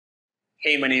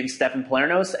Hey, my name is Stefan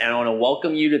Palernos, and I want to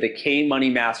welcome you to the K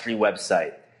Money Mastery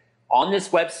website. On this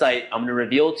website, I'm going to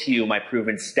reveal to you my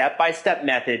proven step-by-step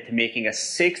method to making a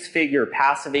six-figure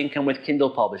passive income with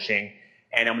Kindle publishing,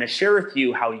 and I'm going to share with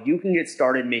you how you can get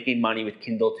started making money with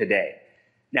Kindle today.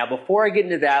 Now, before I get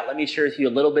into that, let me share with you a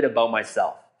little bit about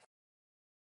myself.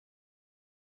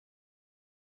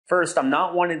 First, I'm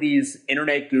not one of these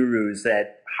internet gurus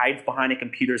that hides behind a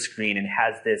computer screen and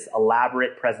has this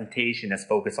elaborate presentation that's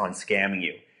focused on scamming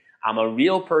you. I'm a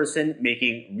real person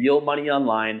making real money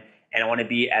online, and I want to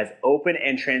be as open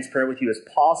and transparent with you as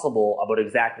possible about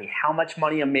exactly how much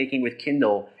money I'm making with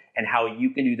Kindle and how you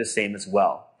can do the same as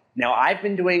well. Now, I've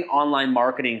been doing online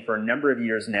marketing for a number of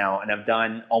years now, and I've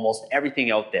done almost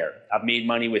everything out there. I've made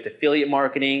money with affiliate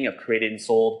marketing, I've created and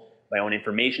sold my own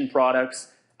information products,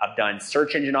 I've done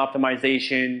search engine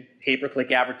optimization,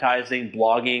 pay-per-click advertising,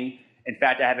 blogging. In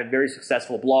fact, I have a very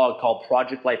successful blog called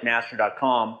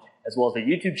profit-inducing, as well as a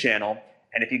YouTube channel.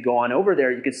 And if you go on over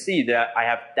there, you can see that I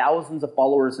have thousands of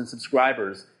followers and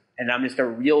subscribers, and I'm just a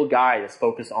real guy that's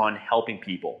focused on helping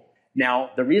people. Now,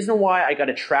 the reason why I got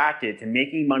attracted to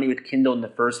making money with Kindle in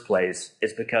the first place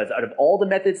is because out of all the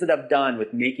methods that I've done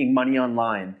with making money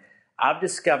online, I've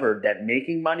discovered that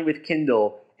making money with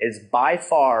Kindle is by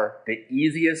far the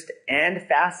easiest and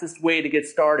fastest way to get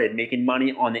started making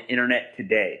money on the internet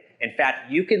today. In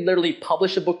fact, you can literally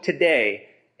publish a book today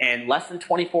and less than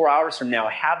 24 hours from now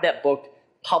have that book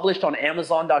published on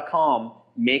Amazon.com,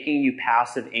 making you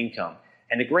passive income.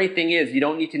 And the great thing is you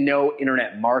don't need to know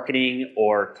internet marketing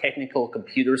or technical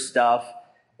computer stuff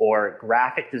or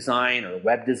graphic design or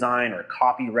web design or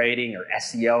copywriting or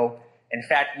SEO. In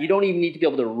fact, you don't even need to be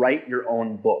able to write your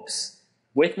own books.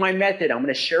 With my method, I'm going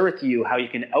to share with you how you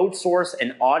can outsource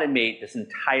and automate this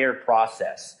entire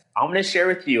process. I'm going to share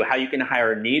with you how you can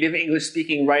hire native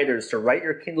English-speaking writers to write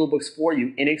your Kindle books for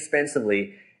you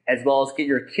inexpensively, as well as get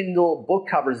your Kindle book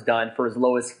covers done for as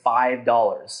low as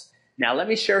 $5. Now, let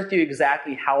me share with you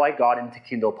exactly how I got into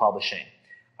Kindle publishing.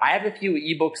 I have a few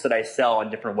ebooks that I sell on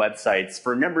different websites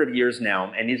for a number of years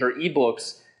now, and these are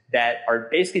ebooks that are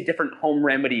basically different home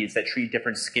remedies that treat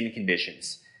different skin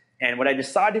conditions. And what I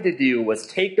decided to do was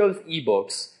take those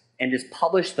ebooks and just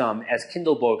publish them as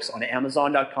Kindle books on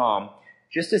Amazon.com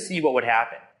just to see what would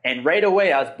happen. And right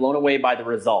away, I was blown away by the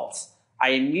results. I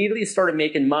immediately started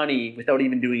making money without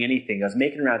even doing anything. I was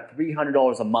making around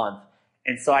 $300 a month.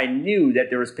 And so I knew that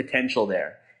there was potential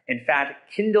there. In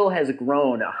fact, Kindle has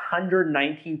grown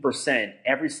 119%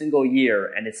 every single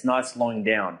year, and it's not slowing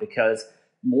down because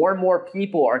more and more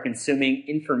people are consuming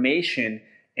information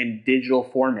in digital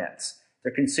formats.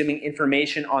 They're consuming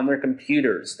information on their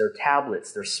computers, their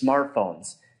tablets, their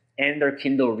smartphones, and their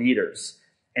Kindle readers.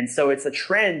 And so it's a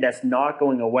trend that's not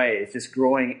going away. It's just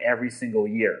growing every single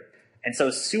year. And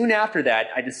so soon after that,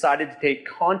 I decided to take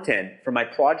content from my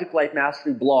Project Life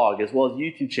Mastery blog as well as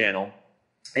YouTube channel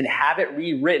and have it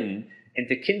rewritten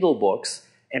into Kindle books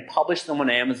and publish them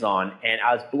on Amazon. And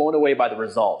I was blown away by the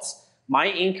results. My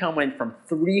income went from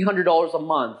 $300 a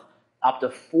month up to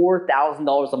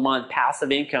 $4,000 a month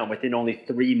passive income within only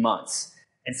 3 months.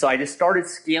 And so I just started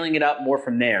scaling it up more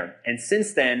from there. And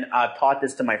since then, I've taught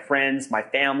this to my friends, my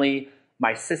family,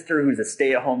 my sister who's a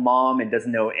stay-at-home mom and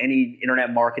doesn't know any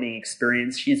internet marketing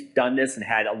experience. She's done this and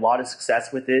had a lot of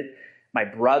success with it. My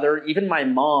brother, even my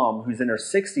mom who's in her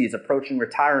 60s approaching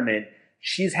retirement,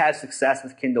 she's had success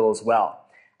with Kindle as well.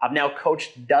 I've now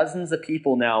coached dozens of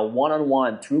people now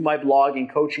one-on-one through my blog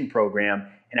and coaching program.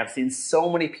 And I've seen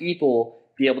so many people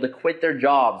be able to quit their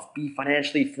jobs, be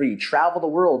financially free, travel the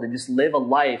world, and just live a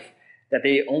life that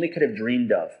they only could have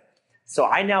dreamed of. So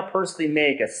I now personally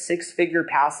make a six-figure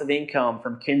passive income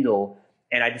from Kindle,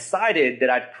 and I decided that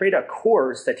I'd create a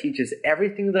course that teaches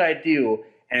everything that I do,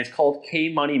 and it's called K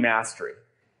Money Mastery.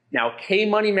 Now, K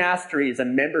Money Mastery is a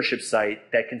membership site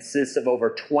that consists of over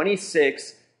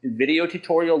 26 video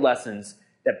tutorial lessons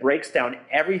that breaks down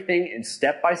everything in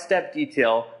step-by-step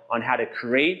detail on how to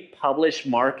create, publish,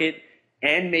 market,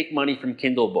 and make money from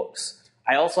Kindle books.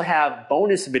 I also have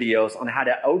bonus videos on how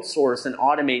to outsource and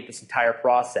automate this entire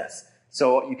process.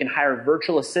 So you can hire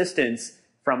virtual assistants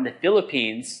from the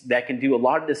Philippines that can do a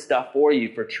lot of this stuff for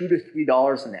you for $2 to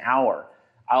 $3 an hour.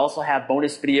 I also have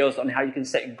bonus videos on how you can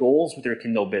set goals with your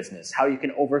Kindle business, how you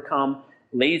can overcome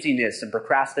laziness and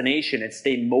procrastination and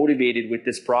stay motivated with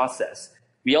this process.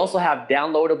 We also have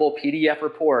downloadable PDF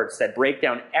reports that break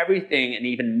down everything in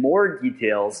even more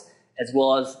details, as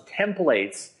well as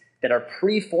templates that are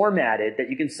pre-formatted that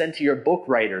you can send to your book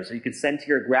writers or you can send to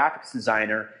your graphics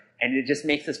designer, and it just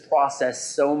makes this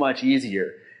process so much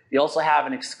easier. We also have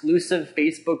an exclusive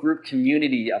Facebook group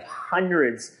community of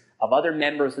hundreds of other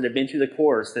members that have been through the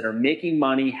course that are making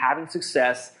money, having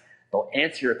success, They'll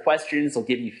answer your questions, they'll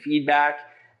give you feedback,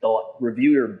 they'll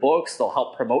review your books, they'll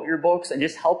help promote your books, and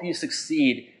just help you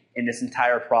succeed in this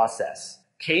entire process.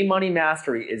 K-Money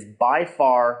Mastery is by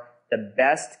far the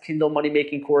best Kindle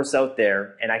money-making course out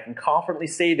there, and I can confidently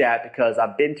say that because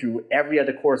I've been through every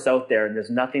other course out there and there's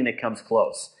nothing that comes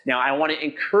close. Now, I want to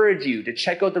encourage you to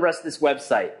check out the rest of this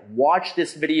website, watch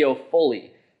this video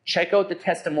fully, check out the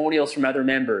testimonials from other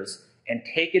members, and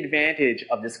take advantage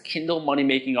of this Kindle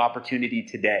money-making opportunity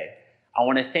today. I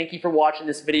want to thank you for watching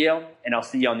this video, and I'll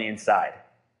see you on the inside.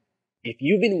 If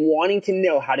you've been wanting to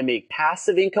know how to make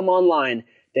passive income online,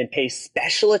 then pay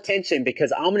special attention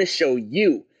because I'm going to show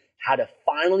you how to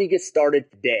finally get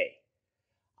started today.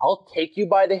 I'll take you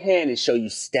by the hand and show you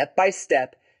step by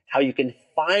step how you can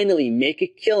finally make a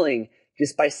killing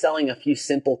just by selling a few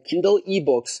simple Kindle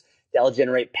ebooks that will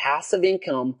generate passive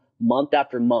income month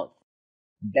after month.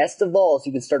 Best of all is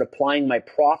you can start applying my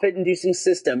profit-inducing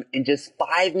system in just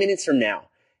 5 minutes from now,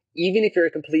 even if you're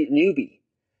a complete newbie.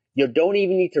 You don't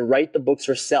even need to write the books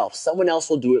yourself. Someone else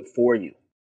will do it for you.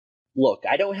 Look,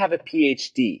 I don't have a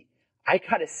PhD. I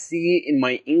got a C in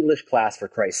my English class, for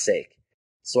Christ's sake.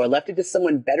 So I left it to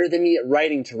someone better than me at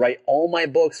writing to write all my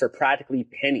books for practically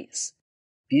pennies.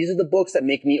 These are the books that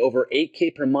make me over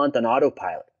 $8K per month on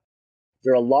autopilot.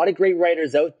 There are a lot of great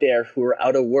writers out there who are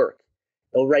out of work.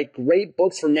 They'll write great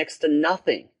books for next to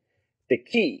nothing. The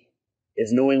key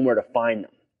is knowing where to find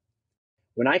them.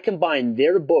 When I combine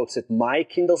their books with my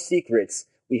Kindle secrets,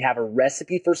 we have a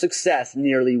recipe for success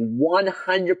nearly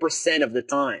 100% of the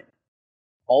time.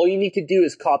 All you need to do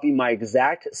is copy my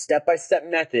exact step-by-step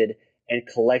method and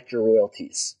collect your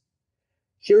royalties.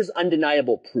 Here's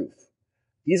undeniable proof.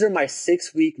 These are my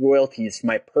 6-week royalties for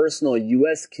my personal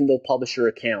US Kindle publisher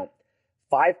account,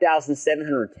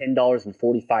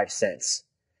 $5,710.45.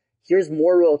 Here's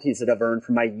more royalties that I've earned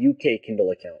from my UK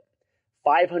Kindle account,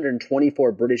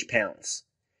 524 British pounds,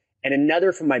 and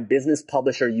another from my business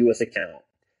publisher US account,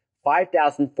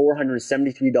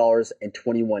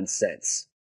 $5,473.21.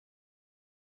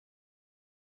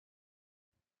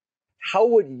 How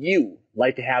would you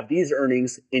like to have these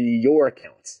earnings in your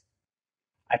accounts?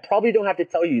 I probably don't have to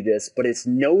tell you this, but it's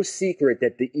no secret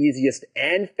that the easiest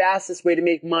and fastest way to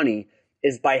make money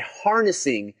is by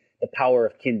harnessing the power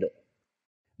of Kindle.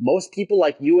 Most people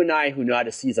like you and I who know how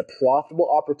to seize a profitable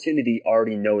opportunity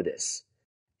already know this.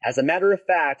 As a matter of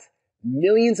fact,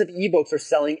 millions of ebooks are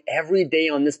selling every day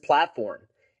on this platform.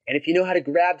 And if you know how to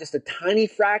grab just a tiny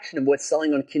fraction of what's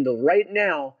selling on Kindle right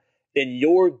now, then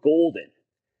you're golden.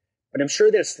 But I'm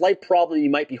sure there's a slight problem you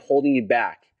might be holding you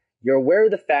back. You're aware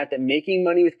of the fact that making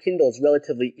money with Kindle is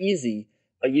relatively easy,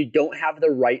 but you don't have the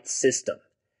right system.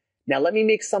 Now let me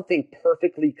make something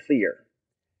perfectly clear.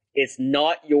 It's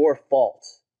not your fault.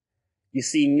 You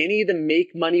see, many of the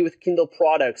make money with Kindle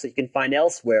products that you can find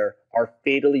elsewhere are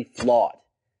fatally flawed.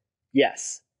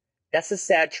 Yes, that's the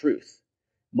sad truth.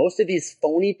 Most of these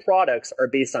phony products are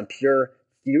based on pure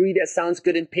theory that sounds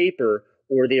good in paper,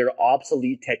 or they are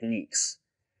obsolete techniques.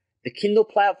 The Kindle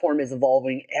platform is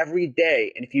evolving every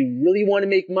day, and if you really want to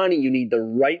make money, you need the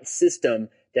right system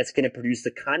that's going to produce the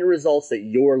kind of results that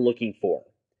you're looking for.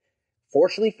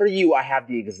 Fortunately for you, I have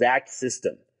the exact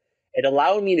system. It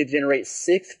allowed me to generate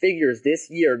 6 figures this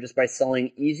year just by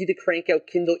selling easy-to-crank-out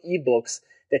Kindle ebooks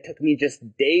that took me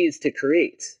just days to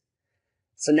create.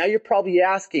 So now you're probably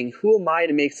asking, who am I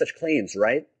to make such claims,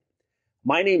 right?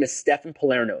 My name is Stefan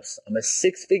Palernos. I'm a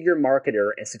 6-figure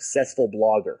marketer and successful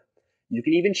blogger. You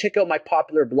can even check out my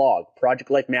popular blog,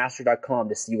 projectlifemaster.com,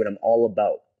 to see what I'm all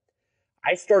about.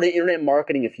 I started internet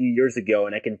marketing a few years ago,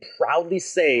 and I can proudly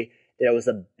say that it was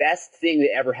the best thing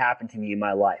that ever happened to me in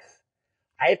my life.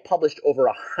 I have published over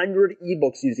 100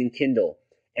 ebooks using Kindle,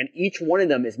 and each one of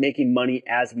them is making money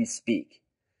as we speak.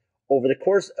 Over the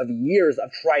course of years,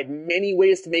 I've tried many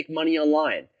ways to make money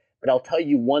online, but I'll tell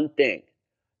you one thing.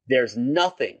 There's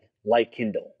nothing like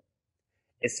Kindle.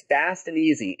 It's fast and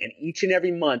easy, and each and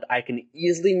every month I can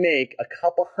easily make a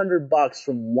couple $100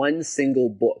 from one single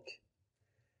book.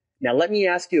 Now let me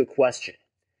ask you a question.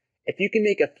 If you can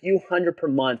make a few hundred per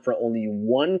month for only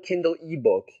one Kindle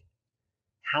ebook,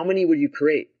 how many would you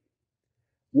create?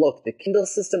 Look, the Kindle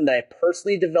system that I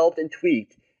personally developed and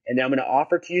tweaked and that I'm going to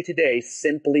offer to you today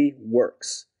simply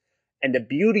works. And the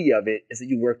beauty of it is that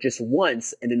you work just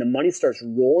once and then the money starts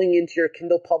rolling into your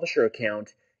Kindle publisher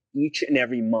account each and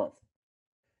every month.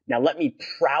 Now let me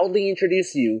proudly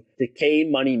introduce you to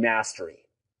K-Money Mastery.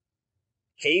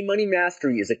 K-Money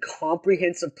Mastery is a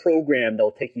comprehensive program that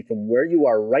will take you from where you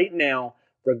are right now,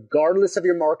 regardless of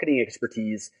your marketing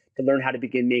expertise, to learn how to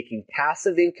begin making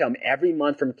passive income every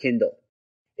month from Kindle.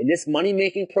 In this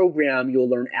money-making program, you'll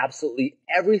learn absolutely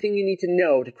everything you need to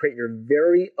know to create your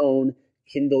very own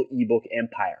Kindle ebook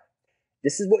empire.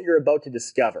 This is what you're about to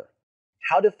discover.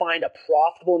 How to find a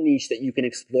profitable niche that you can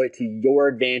exploit to your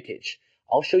advantage.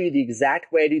 I'll show you the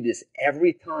exact way to do this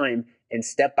every time in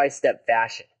step-by-step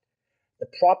fashion. The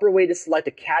proper way to select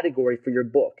a category for your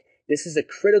book. This is a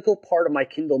critical part of my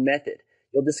Kindle method.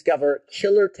 You'll discover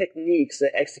killer techniques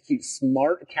that execute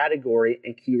smart category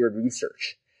and keyword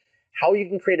research. How you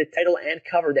can create a title and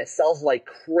cover that sells like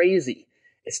crazy.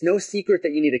 It's no secret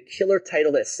that you need a killer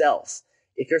title that sells.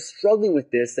 If you're struggling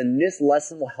with this, then this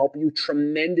lesson will help you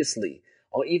tremendously.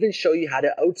 I'll even show you how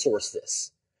to outsource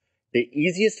this. The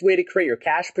easiest way to create your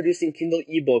cash-producing Kindle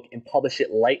ebook and publish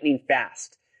it lightning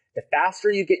fast. The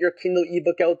faster you get your Kindle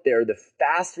ebook out there, the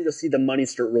faster you'll see the money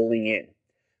start rolling in.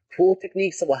 Cool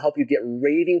techniques that will help you get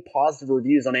raving positive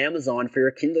reviews on Amazon for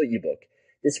your Kindle ebook.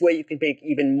 This way you can make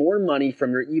even more money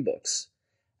from your ebooks.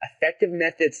 Effective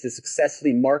methods to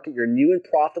successfully market your new and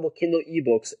profitable Kindle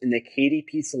ebooks in the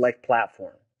KDP Select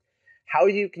platform. How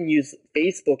you can use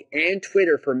Facebook and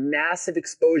Twitter for massive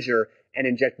exposure and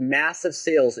inject massive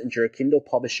sales into your Kindle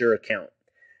publisher account.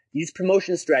 These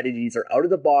promotion strategies are out of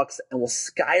the box and will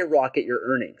skyrocket your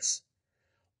earnings.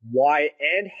 Why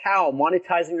and how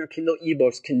monetizing your Kindle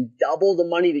ebooks can double the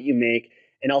money that you make,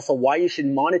 and also why you should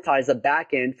monetize the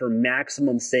back end for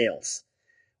maximum sales.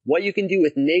 What you can do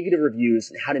with negative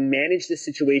reviews and how to manage the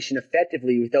situation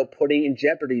effectively without putting in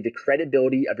jeopardy the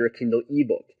credibility of your Kindle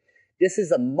ebook. This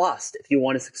is a must if you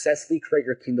want to successfully create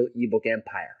your Kindle ebook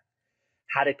empire.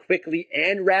 How to quickly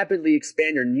and rapidly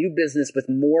expand your new business with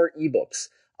more ebooks.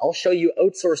 I'll show you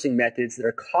outsourcing methods that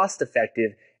are cost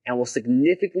effective and will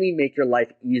significantly make your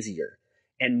life easier,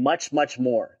 and much, much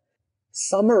more.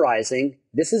 Summarizing,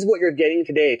 this is what you're getting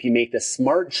today if you make the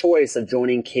smart choice of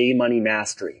joining K-Money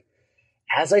Mastery.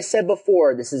 As I said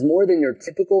before, this is more than your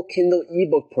typical Kindle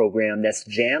ebook program that's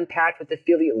jam-packed with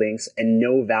affiliate links and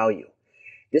no value.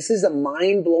 This is a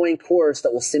mind-blowing course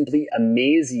that will simply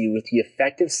amaze you with the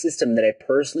effective system that I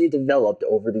personally developed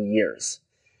over the years.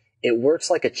 It works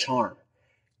like a charm.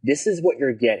 This is what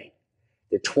you're getting.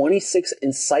 The 26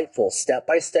 insightful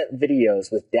step-by-step videos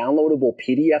with downloadable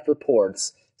PDF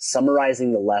reports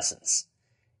summarizing the lessons.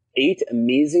 8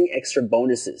 amazing extra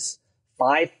bonuses.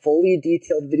 5 fully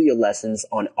detailed video lessons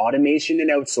on automation and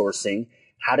outsourcing,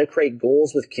 how to create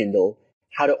goals with Kindle,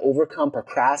 how to overcome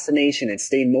procrastination and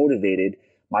stay motivated,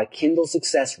 my Kindle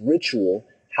success ritual,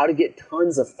 how to get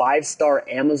tons of 5-star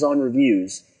Amazon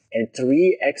reviews, and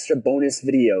 3 extra bonus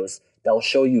videos that will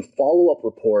show you follow-up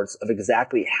reports of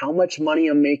exactly how much money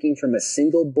I'm making from a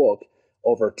single book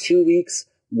over 2 weeks,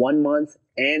 1 month,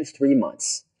 and 3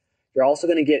 months. You're also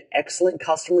going to get excellent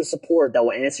customer support that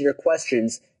will answer your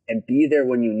questions and be there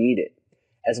when you need it,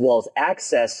 as well as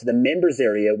access to the members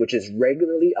area, which is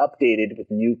regularly updated with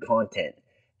new content,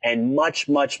 and much,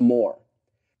 much more.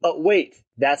 But wait,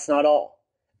 that's not all,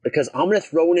 because I'm going to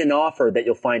throw in an offer that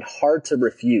you'll find hard to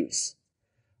refuse.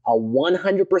 A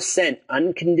 100%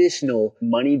 unconditional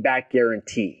money-back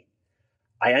guarantee.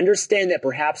 I understand that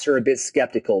perhaps you're a bit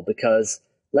skeptical because,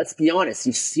 let's be honest,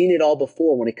 you've seen it all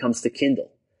before when it comes to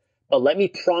Kindle. But let me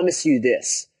promise you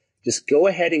this. Just go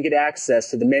ahead and get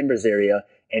access to the members area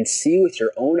and see with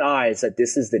your own eyes that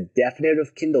this is the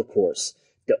definitive Kindle course,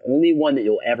 the only one that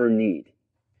you'll ever need.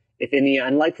 If in the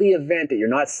unlikely event that you're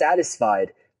not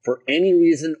satisfied for any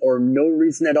reason or no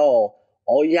reason at all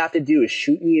you have to do is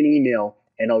shoot me an email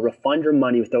and I'll refund your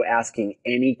money without asking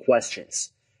any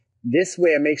questions. This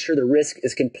way I make sure the risk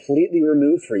is completely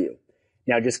removed for you.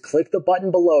 Now just click the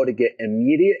button below to get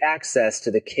immediate access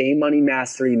to the K-Money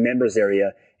Mastery members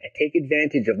area and take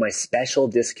advantage of my special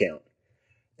discount.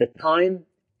 The time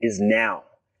is now.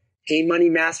 K-Money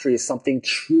Mastery is something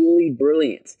truly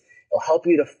brilliant. It'll help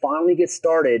you to finally get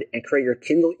started and create your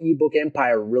Kindle ebook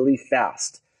empire really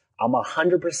fast. I'm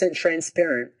 100%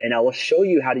 transparent and I will show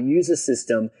you how to use the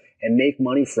system and make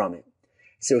money from it.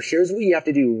 So here's what you have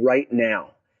to do right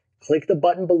now. Click the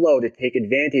button below to take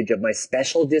advantage of my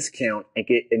special discount and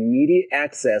get immediate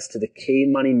access to the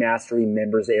K-Money Mastery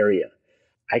members area.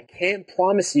 I can't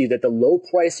promise you that the low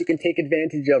price you can take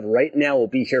advantage of right now will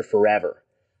be here forever.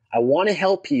 I want to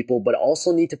help people, but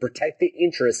also need to protect the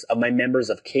interests of my members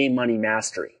of K-Money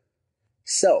Mastery.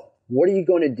 So, what are you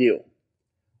going to do?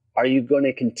 Are you going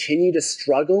to continue to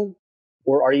struggle?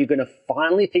 Or are you going to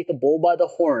finally take the bull by the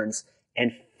horns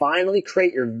and finally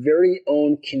create your very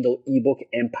own Kindle ebook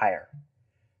empire?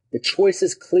 The choice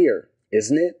is clear,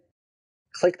 isn't it?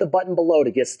 Click the button below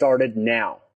to get started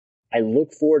now. I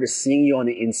look forward to seeing you on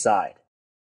the inside.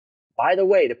 By the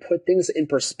way, to put things in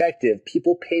perspective,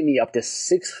 people pay me up to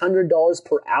 $600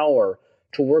 per hour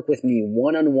to work with me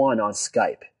one-on-one on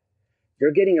Skype.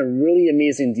 You're getting a really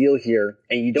amazing deal here,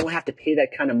 and you don't have to pay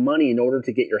that kind of money in order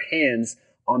to get your hands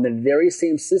on the very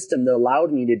same system that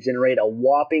allowed me to generate a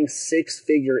whopping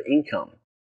 6-figure income.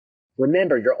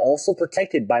 Remember, you're also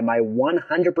protected by my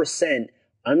 100%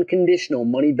 unconditional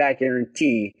money-back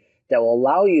guarantee that will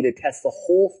allow you to test the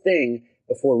whole thing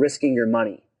before risking your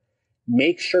money.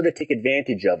 Make sure to take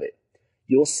advantage of it.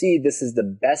 You'll see this is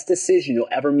the best decision you'll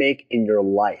ever make in your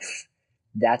life.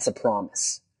 That's a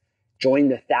promise. Join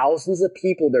the thousands of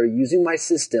people that are using my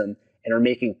system and are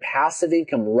making passive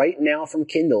income right now from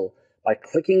Kindle by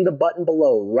clicking the button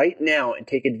below right now and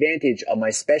take advantage of my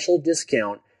special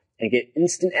discount and get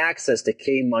instant access to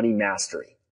K-Money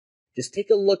Mastery. Just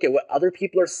take a look at what other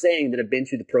people are saying that have been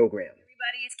through the program.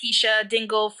 Everybody, it's Keisha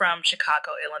Dingle from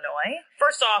Chicago, Illinois.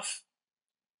 First off,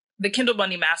 the Kindle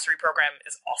Money Mastery program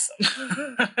is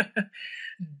awesome.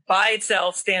 By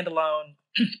itself, standalone,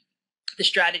 the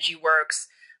strategy works.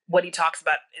 What he talks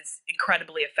about is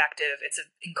incredibly effective. It's an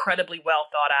incredibly well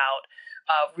thought out,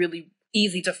 really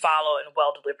easy to follow and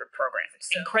well delivered program. It's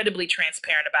incredibly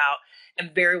transparent about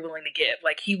and very willing to give.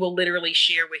 Like, he will literally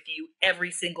share with you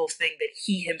every single thing that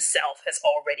he himself has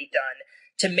already done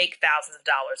to make thousands of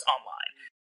dollars online.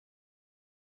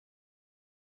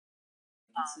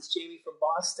 This is Jamie from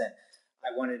Boston.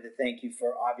 I wanted to thank you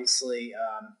for obviously,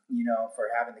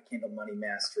 for having the Kindle Money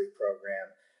Mastery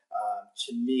program.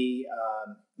 To me,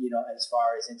 as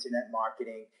far as internet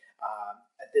marketing,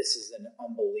 this is an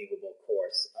unbelievable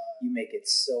course. You make it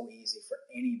so easy for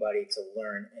anybody to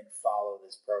learn and follow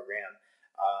this program.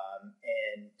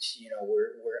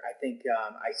 I think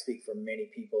I speak for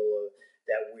many people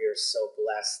that we are so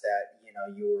blessed that,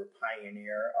 you were a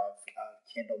pioneer of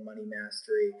Kindle Money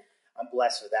Mastery. I'm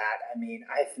blessed with that. I mean,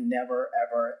 I've never,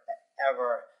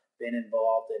 ever been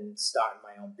involved in starting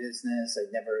my own business.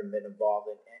 I've never been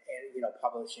involved in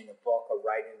publishing a book or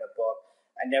writing a book.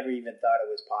 I never even thought it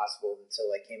was possible until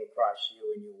I came across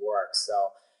you and your work. So,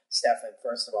 Stefan,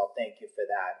 first of all, thank you for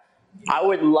that. I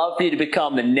would love for you to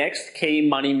become the next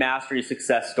K-Money Mastery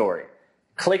success story.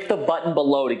 Click the button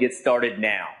below to get started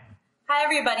now. Hi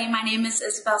everybody, my name is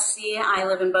Isabel C. I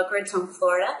live in Boca Raton,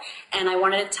 Florida, and I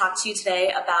wanted to talk to you today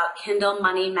about Kindle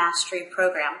Money Mastery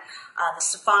program that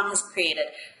Stefan has created.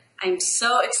 I'm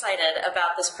so excited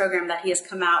about this program that he has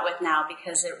come out with now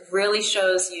because it really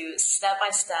shows you step by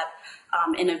step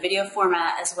in a video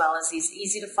format as well as these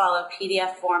easy to follow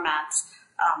PDF formats,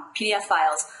 PDF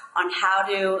files on how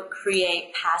to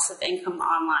create passive income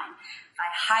online. I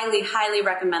highly, highly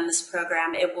recommend this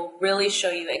program. It will really show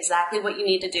you exactly what you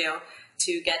need to do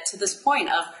to get to this point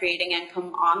of creating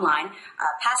income online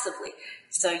passively.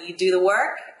 So you do the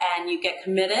work and you get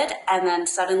committed, and then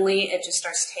suddenly it just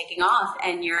starts taking off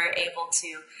and you're able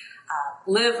to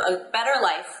live a better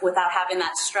life without having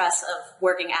that stress of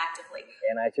working actively.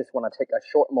 And I just want to take a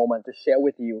short moment to share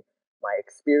with you my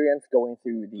experience going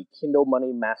through the Kindle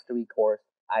Money Mastery course.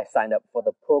 I signed up for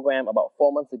the program about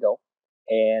 4 months ago,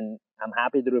 and I'm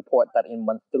happy to report that in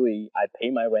month 3, I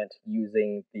pay my rent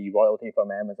using the royalty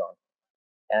from Amazon.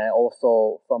 And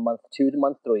also from month 2 to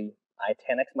month 3, I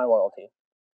 10x my royalty.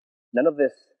 None of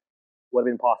this would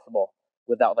have been possible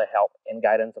without the help and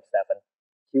guidance of Stefan.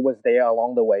 He was there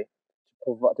along the way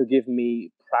to give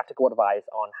me practical advice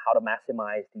on how to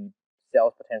maximize the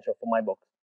sales potential for my books.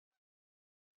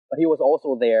 But he was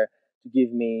also there to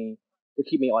keep me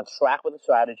on track with the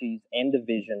strategies and the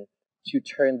vision to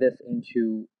turn this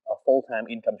into a full-time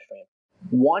income stream.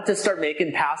 Want to start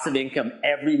making passive income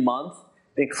every month?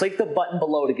 Then click the button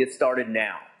below to get started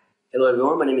now. Hello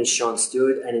everyone, my name is Sean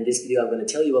Stewart, and in this video I'm going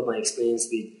to tell you about my experience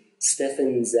with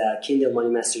Stefan's Kindle Money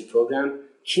Mastery program.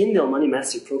 Kindle Money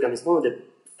Mastery program is one of the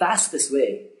fastest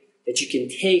way that you can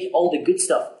take all the good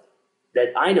stuff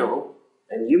that I know,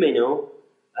 and you may know,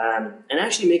 and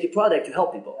actually make a product to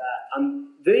help people.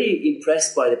 I'm very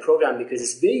impressed by the program because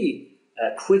it's very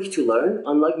quick to learn,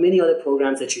 unlike many other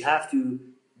programs that you have to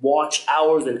watch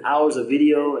hours and hours of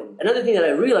video. And another thing that I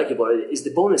really like about it is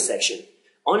the bonus section.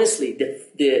 Honestly,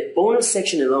 the bonus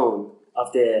section alone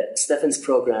of the Stefan's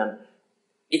program,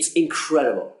 it's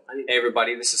incredible. Hey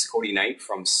everybody, this is Cody Knight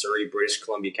from Surrey, British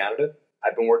Columbia, Canada.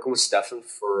 I've been working with Stefan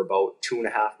for about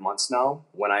 2.5 months now.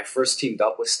 When I first teamed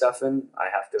up with Stefan, I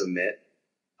have to admit,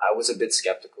 I was a bit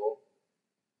skeptical,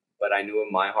 but I knew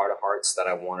in my heart of hearts that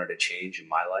I wanted a change in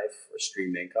my life or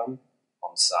stream income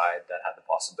on the side that had the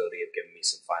possibility of giving me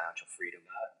some financial freedom.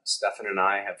 Stefan and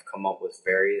I have come up with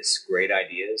various great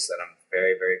ideas that I'm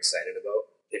very, very excited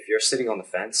about. If you're sitting on the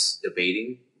fence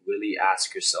debating, really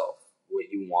ask yourself what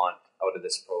you want out of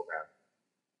this program,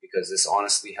 because this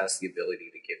honestly has the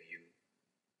ability to give you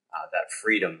that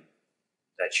freedom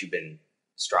that you've been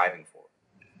striving for.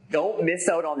 Don't miss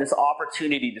out on this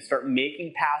opportunity to start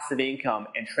making passive income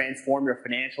and transform your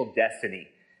financial destiny.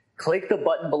 Click the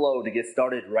button below to get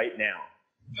started right now.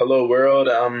 Hello world,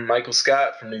 I'm Michael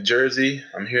Scott from New Jersey.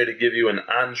 I'm here to give you an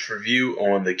honest review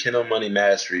on the Kindle Money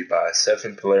Mastery by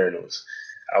Stefan Palernos.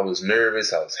 I was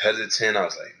nervous, I was hesitant, I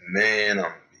was like, man,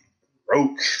 I'm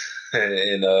broke.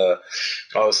 and all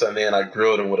of a sudden, man, I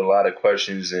grilled him with a lot of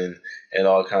questions and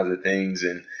all kinds of things.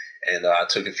 And I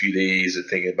took a few days to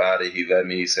think about it. He let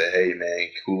me, he said, hey man,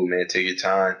 cool man, take your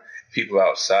time. People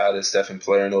outside of Stefan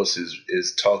Palernos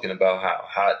is talking about how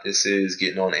hot this is,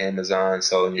 getting on Amazon,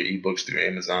 selling your ebooks through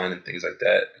Amazon and things like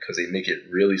that, because they make it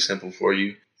really simple for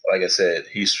you. Like I said,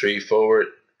 he's straightforward.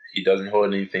 He doesn't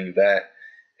hold anything back.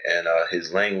 And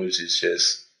his language is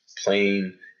just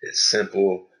plain, it's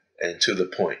simple, and to the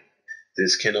point.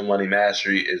 This Kindle Money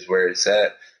Mastery is where it's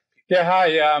at. Yeah,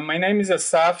 hi. My name is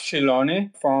Asaf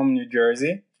Shiloni from New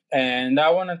Jersey. And I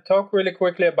want to talk really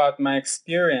quickly about my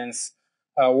experience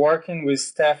working with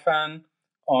Stefan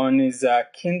on his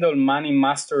Kindle Money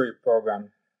Mastery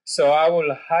program. So I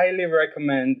will highly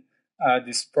recommend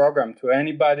this program to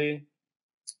anybody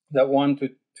that want to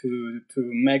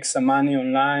make some money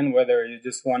online, whether you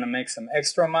just want to make some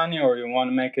extra money or you want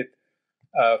to make it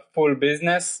a full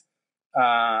business.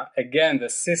 Again, the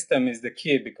system is the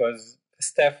key, because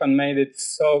Stefan made it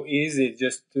so easy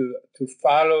just to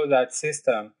follow that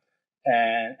system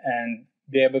and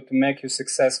be able to make you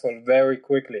successful very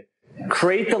quickly.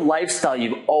 Create the lifestyle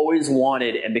you've always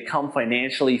wanted and become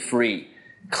financially free.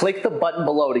 Click the button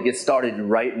below to get started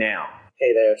right now.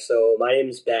 Hey there, so my name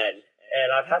is Ben,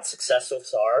 and I've had success so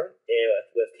far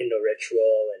with Kindle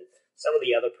Ritual and some of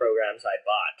the other programs I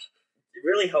bought. It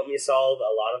really helped me solve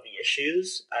a lot of the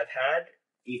issues I've had,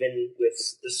 even with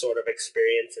this sort of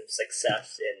experience and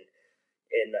success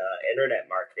in internet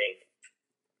marketing.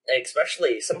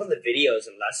 Especially some of the videos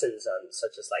and lessons on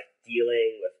such as like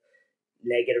dealing with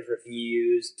negative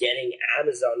reviews, getting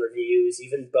Amazon reviews,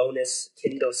 even bonus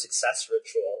Kindle success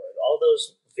ritual. And all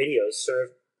those videos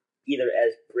serve either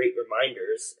as great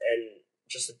reminders and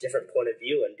just a different point of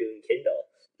view on doing Kindle.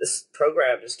 This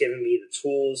program has given me the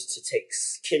tools to take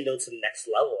Kindle to the next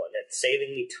level, and it's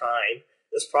saving me time.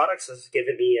 This product has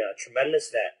given me a tremendous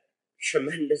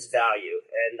value,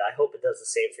 and I hope it does the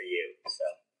same for you. So,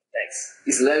 thanks.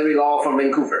 It's Larry Law from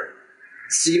Vancouver.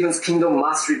 Steven's Kindle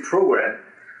Mastery Program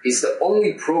is the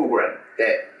only program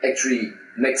that actually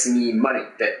makes me money,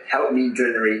 that helped me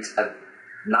generate a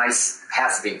nice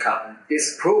passive income.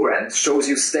 This program shows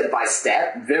you step by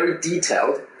step, very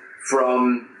detailed,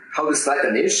 from how to select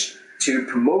a niche to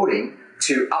promoting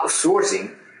to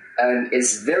outsourcing, and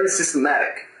it's very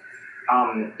systematic.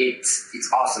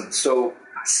 It's awesome. So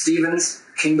Steven's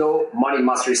Kindle Money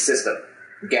Mastery System,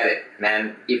 get it,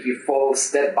 man. If you follow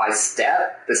step by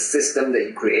step the system that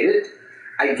he created,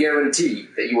 I guarantee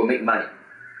that you will make money.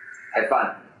 Have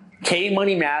fun.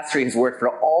 K-Money Mastery has worked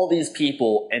for all these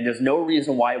people, and there's no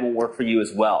reason why it won't work for you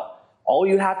as well. All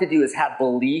you have to do is have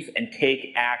belief and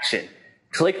take action.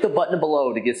 Click the button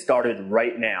below to get started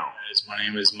right now. My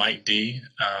name is Mike D.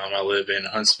 I live in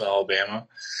Huntsville, Alabama.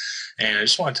 And I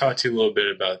just want to talk to you a little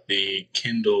bit about the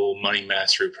Kindle Money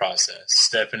Mastery process.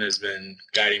 Stefan has been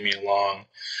guiding me along,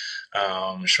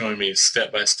 showing me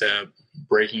step by step,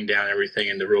 breaking down everything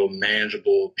into real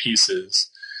manageable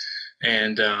pieces.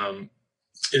 And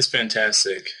it's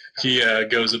fantastic. He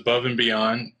goes above and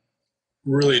beyond,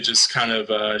 really just kind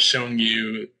of showing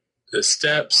you the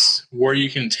steps, where you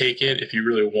can take it if you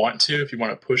really want to, if you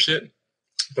want to push it,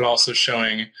 but also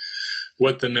showing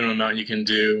what the minimum amount you can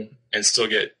do and still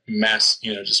get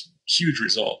just huge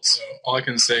results. So all I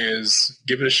can say is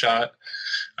give it a shot.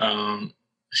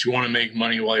 If you want to make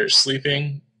money while you're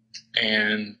sleeping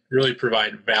and really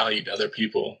provide value to other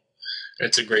people,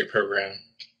 it's a great program.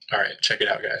 All right, check it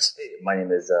out, guys. Hey, my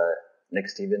name is Nick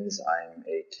Stevens. I'm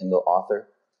a Kindle author.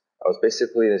 I was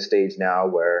basically in a stage now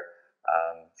where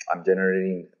I'm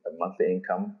generating a monthly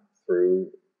income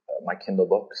through my Kindle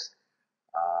books.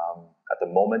 At the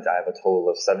moment, I have a total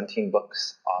of 17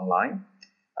 books online,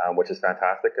 which is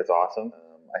fantastic. It's awesome.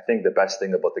 I think the best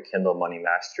thing about the Kindle Money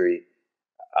Mastery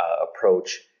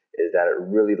approach is that it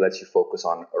really lets you focus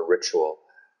on a ritual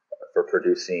for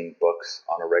producing books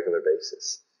on a regular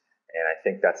basis. And I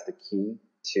think that's the key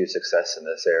to success in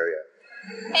this area.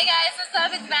 Hey guys, what's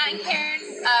up? It's Matt and Karen.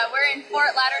 We're in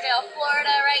Fort Lauderdale,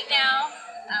 Florida right now.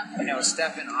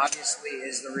 Stefan obviously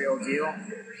is the real deal.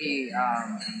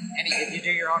 And if you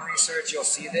do your own research, you'll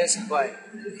see this, but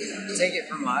take it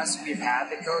from us. We've had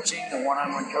the coaching, the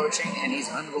one-on-one coaching, and he's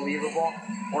unbelievable.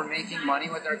 We're making money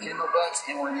with our Kindle books,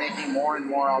 and we're making more and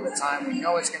more all the time. We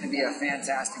know it's going to be a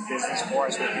fantastic business for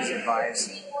us with his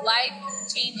advice.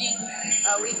 Life-changing.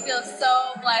 We feel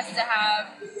so blessed to have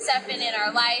Stefan in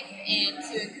our life and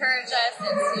to encourage us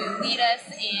and to lead us,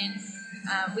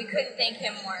 and we couldn't thank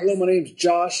him more. Hello, my name's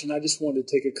Josh, and I just wanted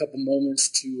to take a couple moments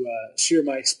to share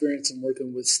my experience in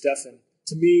working with Stefan.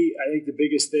 To me, I think the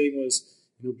biggest thing was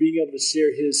being able to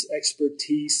share his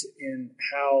expertise in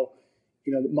how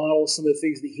model some of the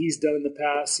things that he's done in the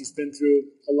past. He's been through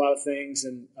a lot of things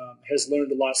and has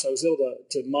learned a lot, so I was able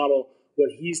to model what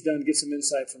he's done, get some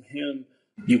insight from him.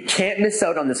 You can't miss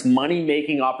out on this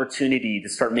money-making opportunity to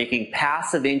start making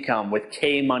passive income with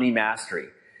K Money Mastery.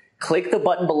 Click the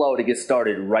button below to get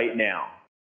started right now.